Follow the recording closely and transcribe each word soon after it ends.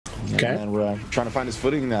Okay. And we're trying to find his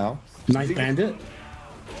footing now. Nice bandit.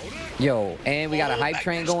 Yo, and we got a hype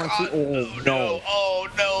train going too. Oh, no. Oh,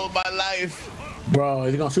 no, my life. Bro,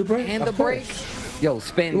 is he gonna super it? And the break. Yo,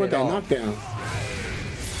 spin Look it at that off. knockdown.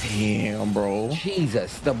 Damn, bro.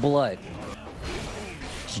 Jesus, the blood.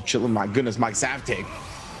 Just chilling. My goodness, Mike Saftig.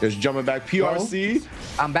 Just jumping back. PRC.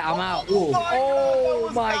 I'm out. Oh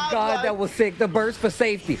my God, that was sick. The burst for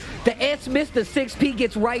safety. The S missed the 6P,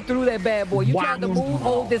 gets right through that bad boy. You tried to move,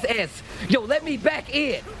 hold this S. Yo, let me back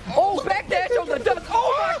in. Oh, back dash on the dust.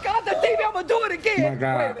 Oh my God, the TV, I'm gonna do it again. Oh my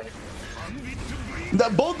God.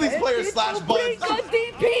 Both these players slash buttons.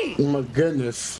 DP. Oh my goodness.